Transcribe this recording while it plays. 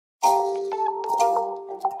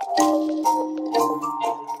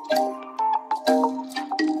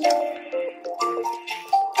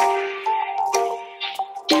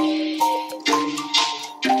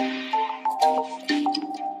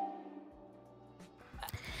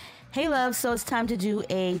Hey love, so it's time to do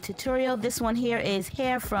a tutorial. This one here is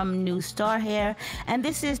hair from New Star Hair, and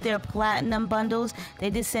this is their platinum bundles. They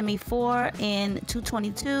did send me 4 in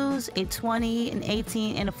 222s, a 20, an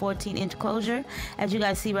 18, and a 14-inch closure. As you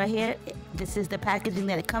guys see right here, this is the packaging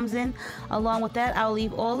that it comes in. Along with that, I'll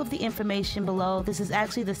leave all of the information below. This is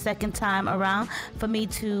actually the second time around for me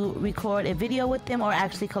to record a video with them or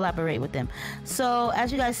actually collaborate with them. So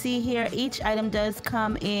as you guys see here, each item does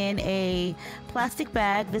come in a plastic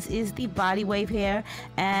bag. This is the body wave hair,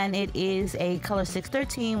 and it is a color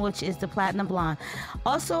 613, which is the platinum blonde.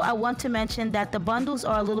 Also, I want to mention that the bundles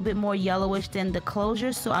are a little bit more yellowish than the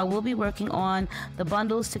closures, so I will be working on the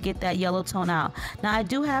bundles to get that yellow tone out. Now, I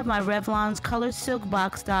do have my Revlon's colored silk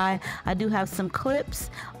box dye. I do have some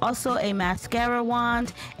clips, also a mascara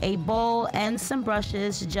wand, a bowl, and some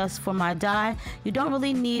brushes just for my dye. You don't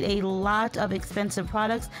really need a lot of expensive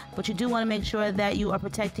products, but you do want to make sure that you are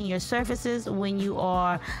protecting your surfaces when you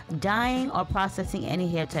are dyeing or processing any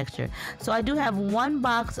hair texture. So I do have one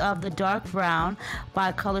box of the dark brown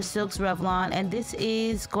by Color Silks Revlon, and this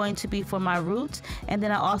is going to be for my roots. And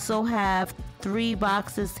then I also have 3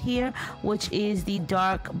 boxes here, which is the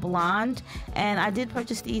dark blonde, and I did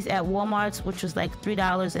purchase these at Walmart's, which was like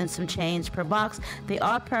 $3 and some change per box. They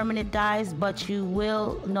are permanent dyes, but you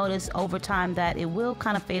will notice over time that it will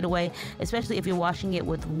kind of fade away, especially if you're washing it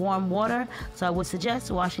with warm water. So I would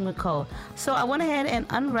suggest washing with cold. So I went ahead and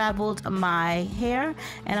unraveled my hair,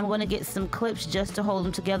 and I'm going to get some clips just to hold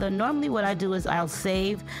them together. Normally what I do is I'll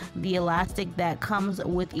save the elastic that comes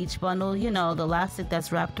with each bundle, you know, the elastic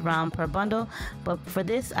that's wrapped around per bundle. But for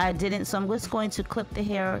this I didn't, so I'm just going to clip the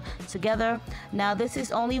hair together. Now this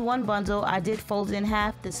is only one bundle. I did fold it in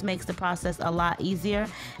half. This makes the process a lot easier,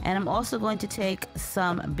 and I'm also going to take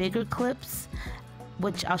some bigger clips,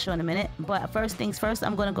 which I'll show in a minute. But first things first,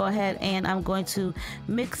 I'm going to go ahead and I'm going to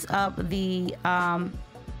mix up the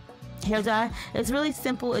hair dye. It's really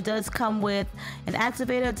simple. It does come with an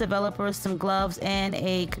activator, developer, some gloves, and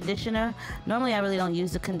a conditioner. Normally I really don't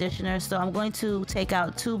use the conditioner, so I'm going to take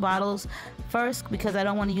out 2 bottles first because I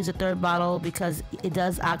don't want to use a 3rd bottle because it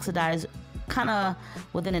does oxidize kind of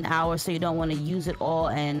within an hour, so you don't want to use it all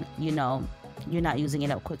and, you know, you're not using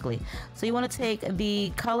it up quickly. So you want to take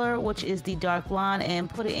the color, which is the dark blonde, and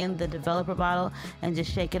put it in the developer bottle and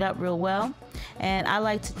just shake it up real well. And I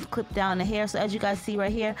like to clip down the hair, so as you guys see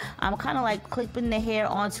right here, I'm kind of like clipping the hair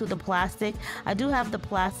onto the plastic. I do have the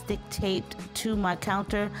plastic taped to my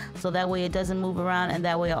counter, so that way it doesn't move around, and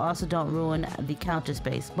that way I also don't ruin the counter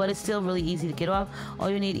space. But it's still really easy to get off.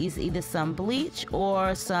 All you need is either some bleach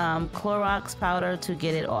or some Clorox powder to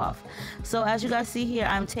get it off. So as you guys see here,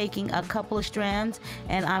 I'm taking a couple of strands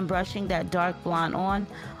and I'm brushing that dark blonde on.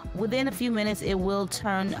 Within a few minutes it will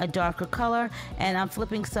turn a darker color, and I'm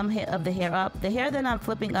flipping some of the hair up. The hair that I'm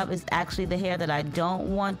flipping up is actually the hair that I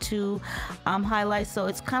don't want to highlight, so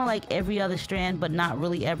it's kind of like every other strand, but not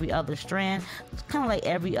really every other strand. It's kind of like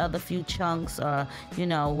every other few chunks, or you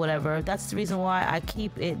know, whatever. That's the reason why I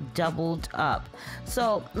keep it doubled up.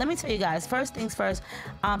 So let me tell you guys, first things first,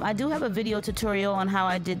 I do have a video tutorial on how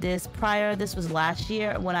I did this prior. This was last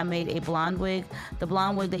year when I made a blonde wig, the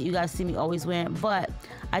blonde wig that you guys see me always wearing, but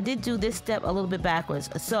I did do this step a little bit backwards.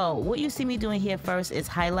 So what you see me doing here first is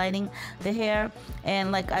highlighting the hair,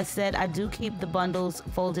 and like I said, I do keep the bundles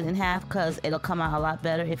folded in half because it'll come out a lot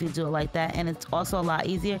better if you do it like that, and it's also a lot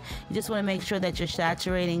easier. You just want to make sure that you're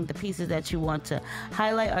saturating the pieces that you want to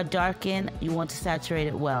highlight or darken. You want to saturate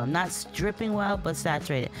it well, not stripping well, but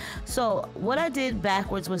saturate it. So what I did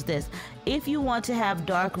backwards was this. If you want to have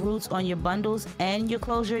dark roots on your bundles and your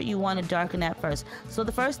closure, you want to darken that first. So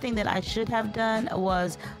the first thing that I should have done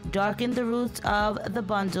was darken the roots of the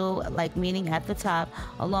bundle, like meaning at the top.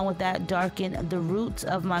 Along with that, darken the roots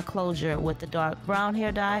of my closure with the dark brown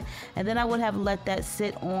hair dye, and then I would have let that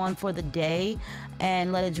sit on for the day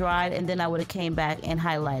and let it dry, and then I would have came back and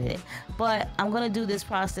highlighted it. But I'm going to do this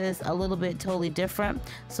process a little bit totally different.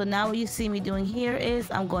 So now what you see me doing here is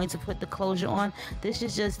I'm going to put the closure on. This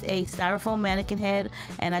is just a styrofoam mannequin head,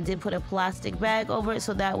 and I did put a plastic bag over it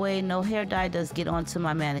so that way no hair dye does get onto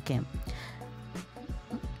my mannequin.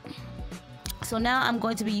 So now I'm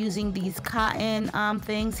going to be using these cotton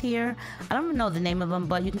things here. I don't even know the name of them,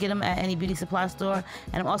 but you can get them at any beauty supply store.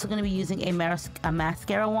 And I'm also going to be using a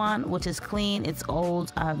mascara wand, which is clean. It's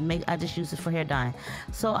old. I just use it for hair dyeing.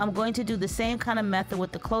 So I'm going to do the same kind of method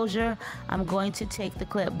with the closure. I'm going to take the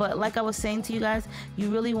clip, but like I was saying to you guys, you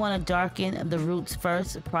really want to darken the roots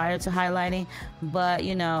first prior to highlighting. But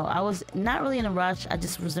you know, I was not really in a rush. I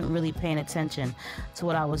just wasn't really paying attention to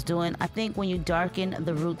what I was doing. I think when you darken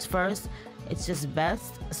the roots first, it's just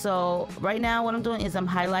best. So right now what I'm doing is I'm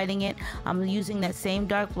highlighting it. I'm using that same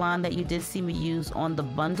dark blonde that you did see me use on the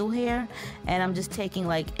bundle hair, and I'm just taking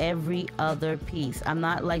like every other piece. I'm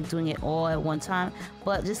not like doing it all at one time,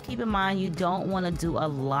 but just keep in mind you don't want to do a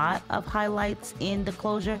lot of highlights in the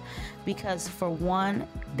closure, because for one,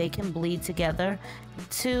 they can bleed together.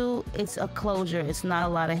 Two, it's a closure, it's not a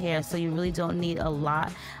lot of hair, so you really don't need a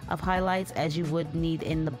lot of highlights as you would need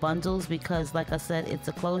in the bundles, because like I said, it's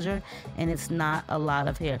a closure and it's not a lot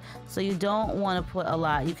of hair. So you don't want to put a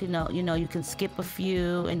lot. You can you can skip a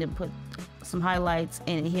few and then put some highlights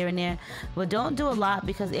in here and there, but don't do a lot,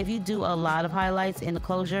 because if you do a lot of highlights in the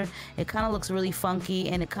closure, it kind of looks really funky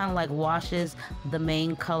and it kind of like washes the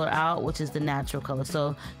main color out, which is the natural color.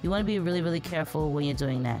 So you want to be really careful when you're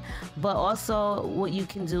doing that. But also what you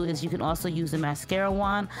can do is you can also use the mascara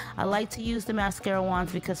wand. I like to use the mascara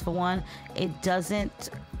wands because for one, it doesn't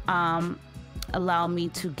allow me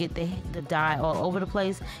to get the dye all over the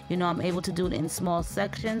place. I'm able to do it in small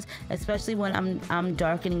sections, especially when I'm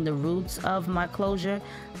darkening the roots of my closure.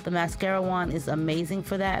 The mascara wand is amazing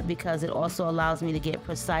for that, because it also allows me to get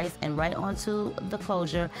precise and right onto the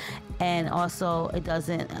closure, and also it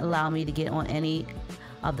doesn't allow me to get on any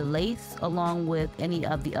of the lace along with any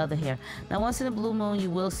of the other hair. Now once in a blue moon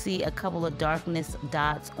you will see a couple of darkness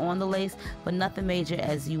dots on the lace, but nothing major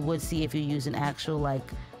as you would see if you use an actual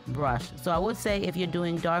like brush. So I would say if you're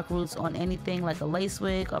doing dark roots on anything like a lace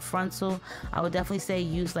wig or frontal, I would definitely say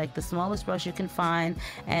use like the smallest brush you can find,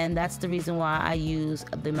 and that's the reason why I use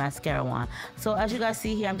the mascara wand. So as you guys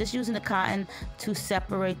see here, I'm just using the cotton to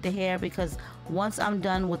separate the hair, because once I'm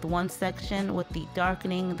done with one section with the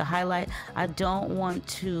darkening, the highlight, I don't want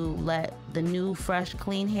to let the new fresh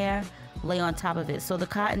clean hair lay on top of it. So the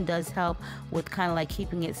cotton does help with kind of like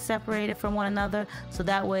keeping it separated from one another, so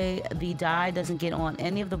that way the dye doesn't get on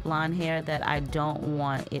any of the blonde hair that I don't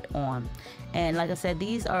want it on. And like I said,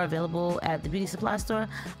 these are available at the beauty supply store.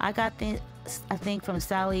 I got this, I think, from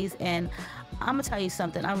Sally's, and I'm gonna tell you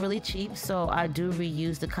something, I'm really cheap, so I do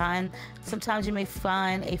reuse the cotton. Sometimes you may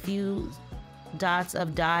find a few dots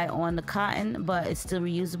of dye on the cotton, but it's still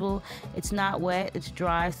reusable. It's not wet, it's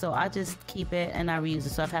dry, so I just keep it and I reuse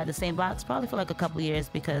it. So I've had the same box probably for like a couple years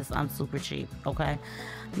because I'm super cheap. Okay,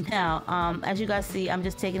 now as you guys see, I'm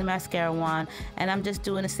just taking the mascara wand and I'm just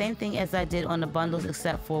doing the same thing as I did on the bundles,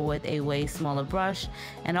 except for with a way smaller brush.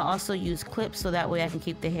 And I also use clips so that way I can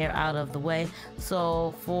keep the hair out of the way.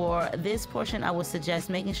 So for this portion, I would suggest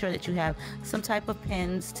making sure that you have some type of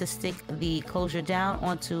pins to stick the closure down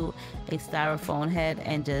onto a styrofoam head,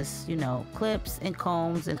 and just, you know, clips and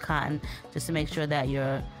combs and cotton, just to make sure that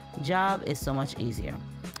your job is so much easier.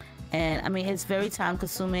 And I mean, it's very time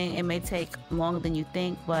consuming. It may take longer than you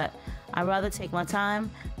think, but I'd rather take my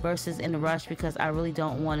time versus in a rush, because I really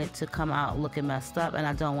don't want it to come out looking messed up, and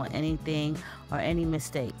I don't want anything or any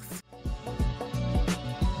mistakes.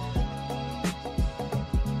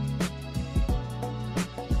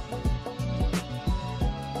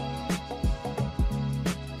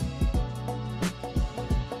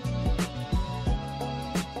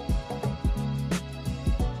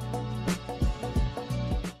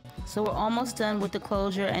 So we're almost done with the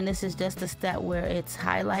closure, and this is just the step where it's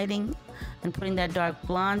highlighting and putting that dark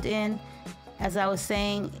blonde in. As I was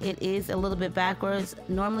saying, it is a little bit backwards.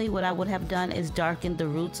 Normally what I would have done is darken the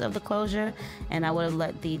roots of the closure, and I would have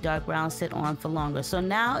let the dark brown sit on for longer. So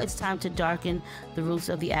now it's time to darken the roots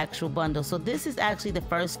of the actual bundle. So this is actually the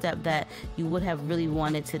first step that you would have really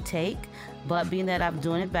wanted to take, but being that I'm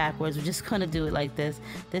doing it backwards, we're just gonna do it like this.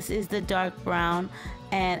 This is the dark brown,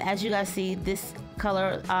 and as you guys see, this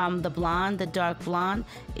color, the blonde, the dark blonde,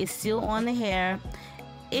 is still on the hair.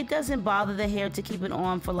 It doesn't bother the hair to keep it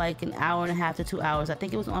on for like an hour and a half to 2 hours. I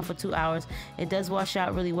think it was on for 2 hours. It does wash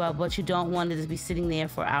out really well, but you don't want it to be sitting there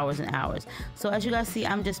for hours and hours. So as you guys see,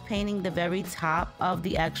 I'm just painting the very top of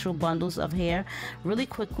the actual bundles of hair really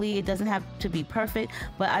quickly. It doesn't have to be perfect,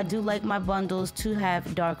 but I do like my bundles to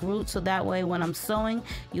have dark roots, so that way when I'm sewing,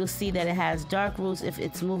 you'll see that it has dark roots. If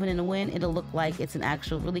it's moving in the wind, it'll look like it's an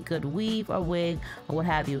actual really good weave or wig or what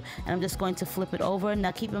have you. And I'm just going to flip it over.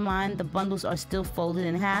 Now keep in mind, the bundles are still folded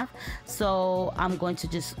in half, so I'm going to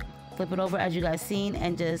just flip it over, as you guys seen,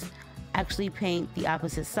 and just actually paint the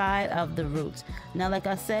opposite side of the roots. Now like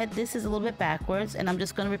I said, this is a little bit backwards, and I'm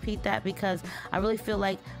just going to repeat that because I really feel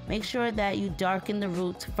like make sure that you darken the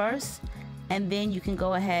roots first, and then you can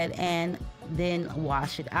go ahead and then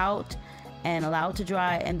wash it out and allow it to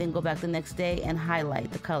dry, and then go back the next day and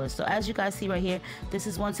highlight the color. So as you guys see right here, this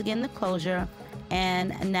is once again the closure,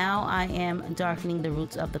 And now I am darkening the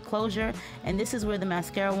roots of the closure, and this is where the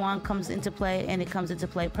mascara wand comes into play, and it comes into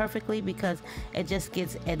play perfectly because it just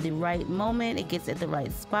gets at the right moment, it gets at the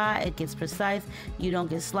right spot, it gets precise, you don't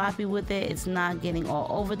get sloppy with it, it's not getting all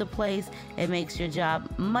over the place. It makes your job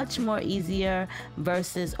much more easier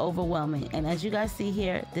versus overwhelming. And as you guys see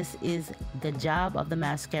here, this is the job of the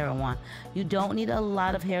mascara wand. You don't need a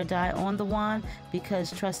lot of hair dye on the wand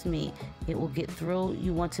because trust me, it will get through.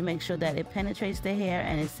 You want to make sure that it penetrates the hair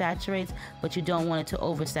and it saturates, but you don't want it to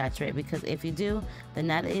oversaturate, because if you do, then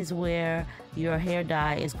that is where your hair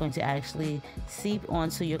dye is going to actually seep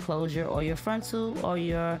onto your closure or your frontal or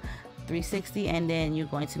your 360, and then you're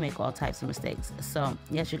going to make all types of mistakes. So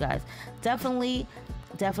yes, you guys, definitely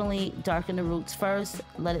darken the roots first,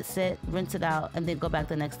 let it sit, rinse it out, and then go back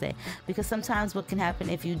the next day. Because sometimes what can happen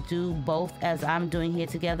if you do both, as I'm doing here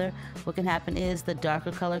together, what can happen is the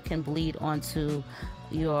darker color can bleed onto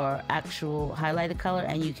your actual highlighted color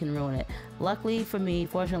and you can ruin it. Luckily for me,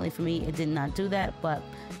 fortunately for me, it did not do that, but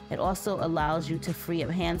it also allows you to free up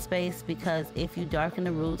hand space, because if you darken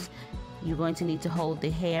the roots, you're going to need to hold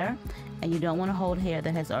the hair, and you don't want to hold hair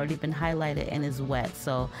that has already been highlighted and is wet.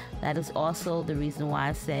 So that is also the reason why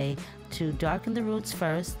I say to darken the roots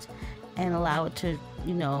first and allow it to,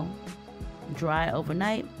 you know, dry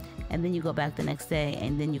overnight, and then you go back the next day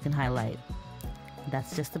and then you can highlight.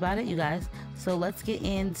 That's just about it, you guys. So let's get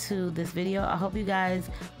into this video. I hope you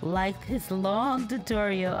guys liked this long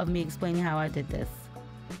tutorial of me explaining how I did this.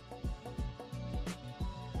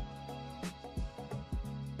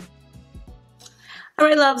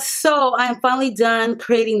 Alright, loves, so I am finally done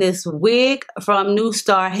creating this wig from New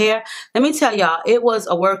Star Hair. Let me tell y'all, it was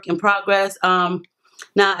a work in progress.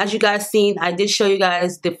 Now, as you guys seen, I did show you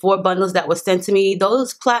guys the 4 bundles that were sent to me.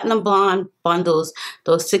 Those platinum blonde bundles,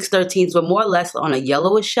 those 613s, were more or less on a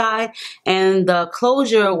yellowish side, and the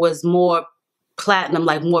closure was more platinum,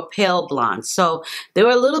 like more pale blonde. So they were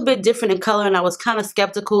a little bit different in color, and I was kind of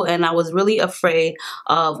skeptical, and I was really afraid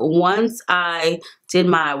of once I did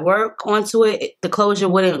my work onto it, the closure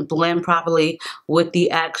wouldn't blend properly with the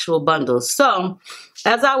actual bundles. So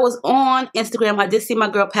as I was on Instagram, I did see my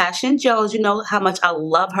girl Passion Jones. You know how much I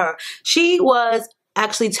love her. She was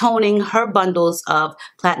actually toning her bundles of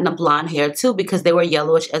platinum blonde hair too, because they were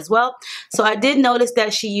yellowish as well. So I did notice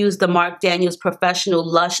that she used the Marc Daniels Professional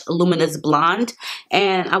Lush Luminous Blonde,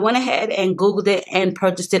 and I went ahead and Googled it and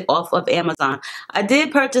purchased it off of Amazon. I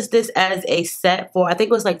did purchase this as a set for, I think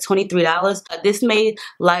it was like $23. This made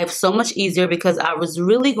life so much easier because I was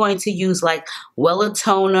really going to use like Wella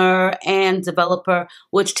toner and developer,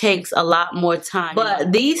 which takes a lot more time.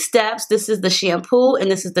 But these steps, this is the shampoo and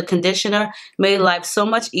this is the conditioner, made life so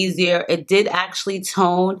much easier. It did actually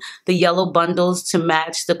tone the yellow bundles to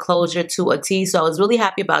match the closure to a T, so I was really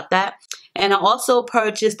happy about that. And I also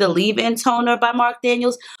purchased the leave-in toner by Marc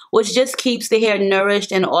Daniels, which just keeps the hair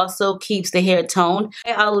nourished and also keeps the hair toned.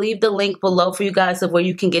 I'll leave the link below for you guys of where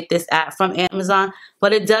you can get this at from Amazon,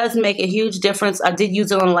 but it does make a huge difference. I did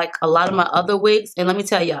use it on like a lot of my other wigs, and let me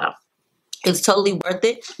tell y'all, it's totally worth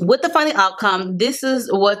it. With the final outcome, this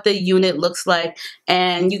is what the unit looks like.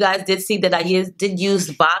 And you guys did see that I did use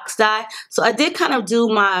box dye. So I did kind of do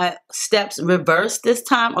my steps reverse this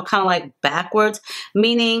time, or kind of like backwards.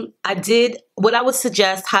 Meaning I did what I would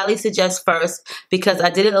suggest, highly suggest first, because I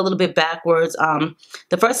did it a little bit backwards.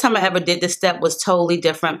 The first time I ever did this step was totally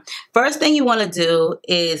different. First thing you want to do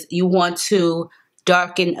is you want to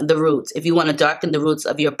darken the roots. If you want to darken the roots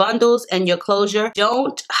of your bundles and your closure,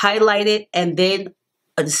 don't highlight it and then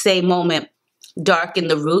at the same moment darken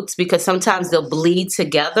the roots, because sometimes they'll bleed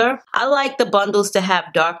together. I like the bundles to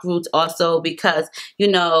have dark roots also because, you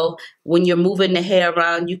know, when you're moving the hair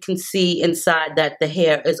around, you can see inside that the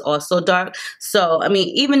hair is also dark. So, I mean,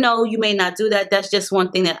 even though you may not do that, that's just one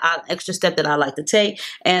thing extra step that I like to take.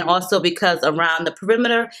 And also because around the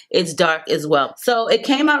perimeter, it's dark as well. So it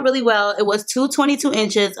came out really well. It was 2 22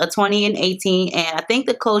 inches, a 20 and 18, and I think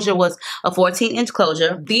the closure was a 14-inch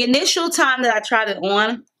closure. The initial time that I tried it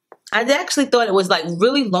on, I actually thought it was like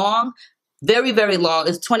really long, very, very long.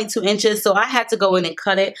 It's 22 inches, so I had to go in and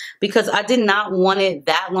cut it because I did not want it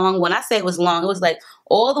that long. When I say it was long, it was like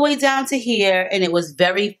all the way down to here, and it was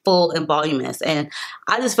very full and voluminous, and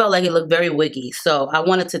I just felt like it looked very wiggy, so I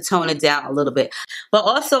wanted to tone it down a little bit. But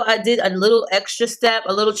also I did a little extra step,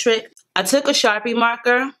 a little trick. I took a Sharpie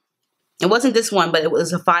marker. It wasn't this one, but it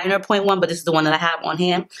was a finer point one, but this is the one that I have on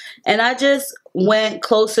hand, and I just went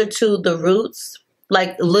closer to the roots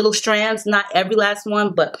like little strands, not every last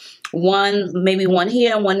one, but one, maybe one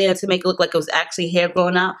here and one there to make it look like it was actually hair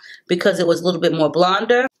growing out because it was a little bit more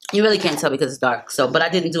blonder. You really can't tell because it's dark. So, but I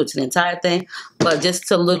didn't do it to the entire thing, but just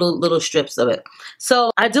to little strips of it.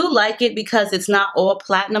 So I do like it because it's not all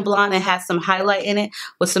platinum blonde. It has some highlight in it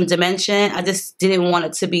with some dimension. I just didn't want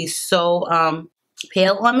it to be so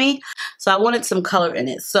pale on me, so I wanted some color in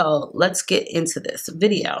it. So let's get into this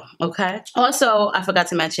video, okay? Also, I forgot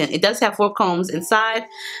to mention, it does have 4 combs inside,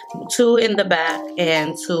 2 in the back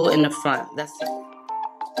and 2 in the front. That's it.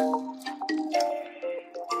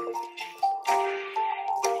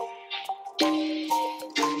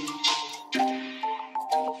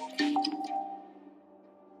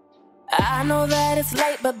 I know that it's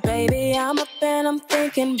late, but baby, I'm up and I'm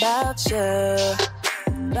thinking about you,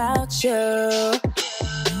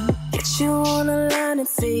 Get you on the line and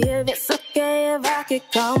see if it's okay if I could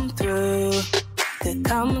come through,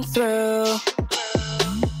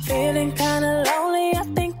 Feeling kinda lonely, I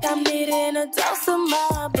think I'm needing a dose of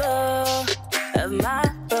my boo,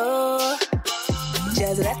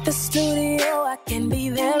 Just left the studio, I can be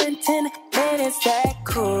there in 10 minutes, that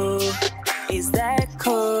cool, is that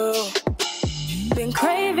cool? Been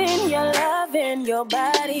craving your love and your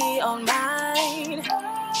body on mine.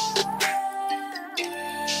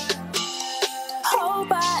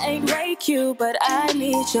 Hope I ain't break you, but I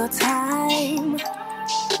need your time.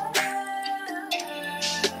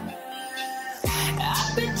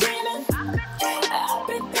 I've been dreaming, I've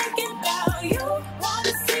been thinking about you.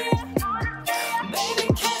 Wanna see it, baby,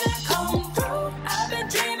 can I come through? I've been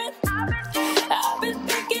dreaming, I've been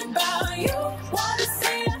thinking about you. Wanna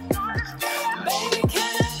see it, baby,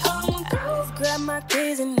 can I come through? Grab my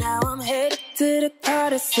keys and now I'm headed to the car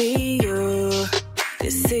to see you,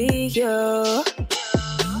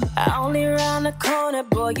 Only around the corner,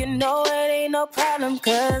 boy, you know it ain't no problem,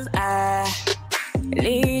 'cause I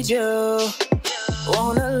need you.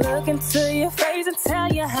 Wanna look into your face and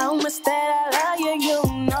tell you how much that I love you, you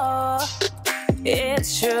know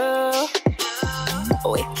it's true.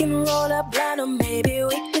 We can roll up blind or maybe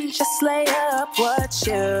we can just lay up what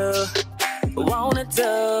you wanna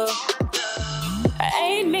do. I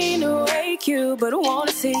ain't mean to wake you, but I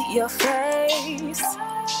wanna see your face.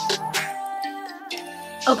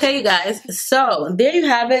 Okay, you guys, so there you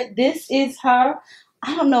have it. This is her.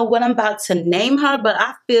 I don't know what I'm about to name her, but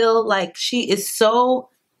I feel like she is so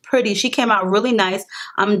pretty. She came out really nice.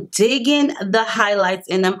 I'm digging the highlights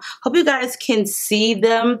in them. Hope you guys can see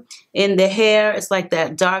them in the hair. It's like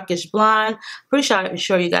that darkish blonde. Pretty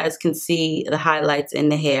sure you guys can see the highlights in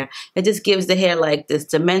the hair. It just gives the hair like this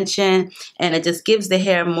dimension, and it just gives the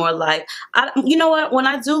hair more like, you know what, when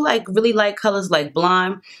I do like really light colors like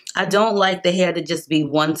blonde, I don't like the hair to just be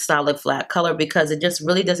one solid flat color because it just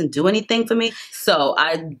really doesn't do anything for me. So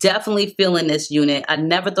I definitely feel in this unit. I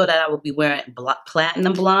never thought that I would be wearing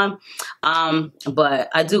platinum blonde, but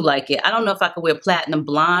I do like it. I don't know if I could wear platinum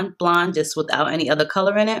blonde just without any other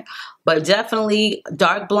color in it, but definitely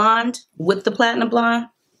dark blonde with the platinum blonde,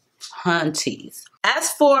 hunties.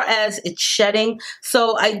 As far as its shedding,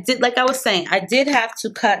 so I did, like I was saying, I did have to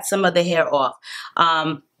cut some of the hair off.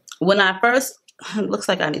 When I first, it looks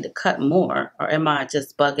like I need to cut more, or am I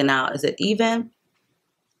just bugging out? Is it even?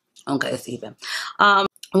 Okay, it's even.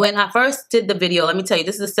 When I first did the video, let me tell you,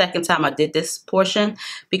 this is the second time I did this portion,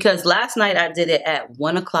 because last night I did it at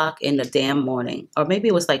 1 o'clock in the damn morning, or maybe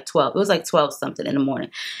it was like 12. It was like 12 something in the morning,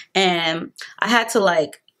 and I had to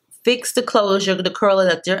like fix the closure, to curl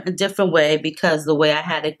it a different way because the way I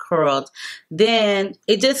had it curled, then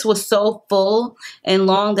it just was so full and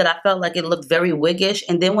long that I felt like it looked very wiggish.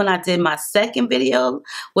 And then when I did my second video,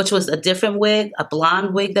 which was a different wig, a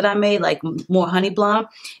blonde wig that I made, like more honey blonde,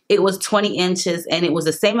 it was 20 inches and it was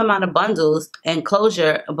the same amount of bundles and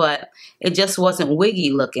closure, but it just wasn't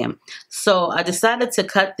wiggy looking. So I decided to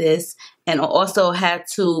cut this, and also had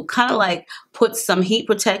to kind of like put some heat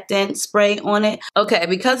protectant spray on it. Okay,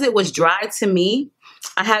 because it was dry to me,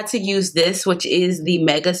 I had to use this, which is the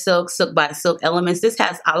Mega Silk by Silk Elements. This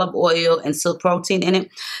has olive oil and silk protein in it.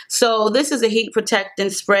 So this is a heat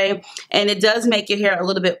protectant spray, and it does make your hair a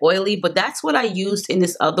little bit oily, but that's what I used in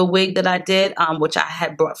this other wig that I did, which I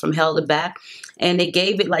had brought from Held It Back. And it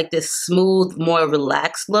gave it like this smooth, more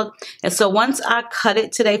relaxed look. And so once I cut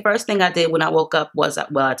it today, first thing I did when I woke up was,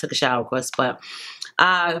 well, I took a shower, of course, but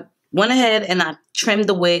I went ahead and I trimmed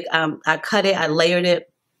the wig. I cut it, I layered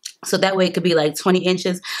it, so that way it could be like 20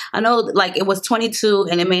 inches. I know like it was 22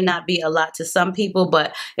 and it may not be a lot to some people,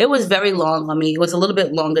 but it was very long on me. It was a little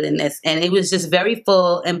bit longer than this, and it was just very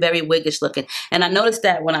full and very wiggish looking. And I noticed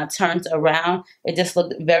that when I turned around, it just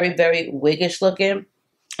looked very, very wiggish looking.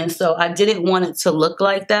 And so I didn't want it to look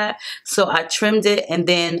like that. So I trimmed it and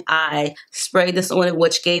then I sprayed this on it,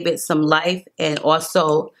 which gave it some life and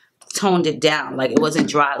also toned it down. Like, it wasn't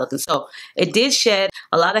dry looking. So it did shed.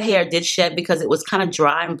 A lot of hair did shed because it was kind of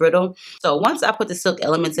dry and brittle. So once I put the silk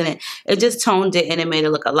elements in it, it just toned it and it made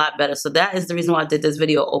it look a lot better. So that is the reason why I did this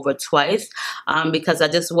video over twice, because I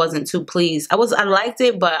just wasn't too pleased. I liked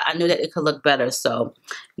it, but I knew that it could look better. So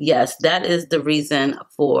yes, that is the reason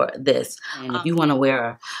for this. And if you want to wear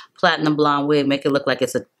a platinum blonde wig, make it look like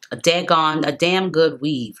it's a damn good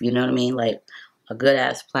weave. You know what I mean? Like a good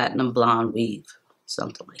ass platinum blonde weave.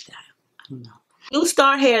 Something like that. I don't know. New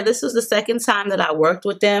Star Hair, this was the second time that I worked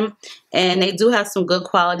with them, and they do have some good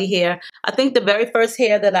quality hair. I think the very first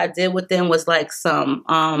hair that I did with them was like some,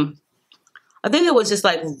 I think it was just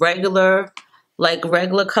like regular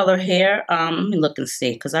color hair. Let me look and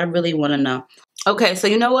see, because I really want to know. Okay, so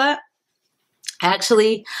you know what?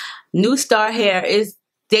 Actually, New Star Hair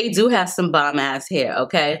they do have some bomb ass hair,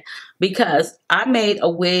 okay? Because I made a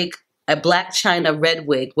wig, a black china red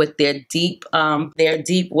wig with their deep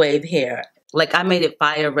wave hair. Like, I made it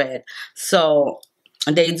fire red. So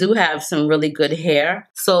they do have some really good hair.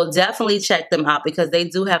 So definitely check them out because they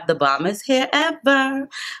do have the bombest hair ever.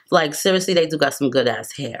 Like, seriously, they do got some good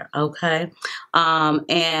ass hair, okay?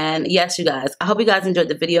 And yes, you guys, I hope you guys enjoyed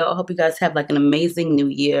the video. I hope you guys have like an amazing new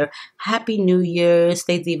year. Happy New Year.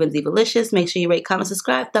 Stay diva and divalicious. Make sure you rate, comment,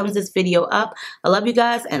 subscribe, thumbs this video up. I love you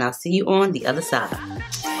guys, and I'll see you on the other side.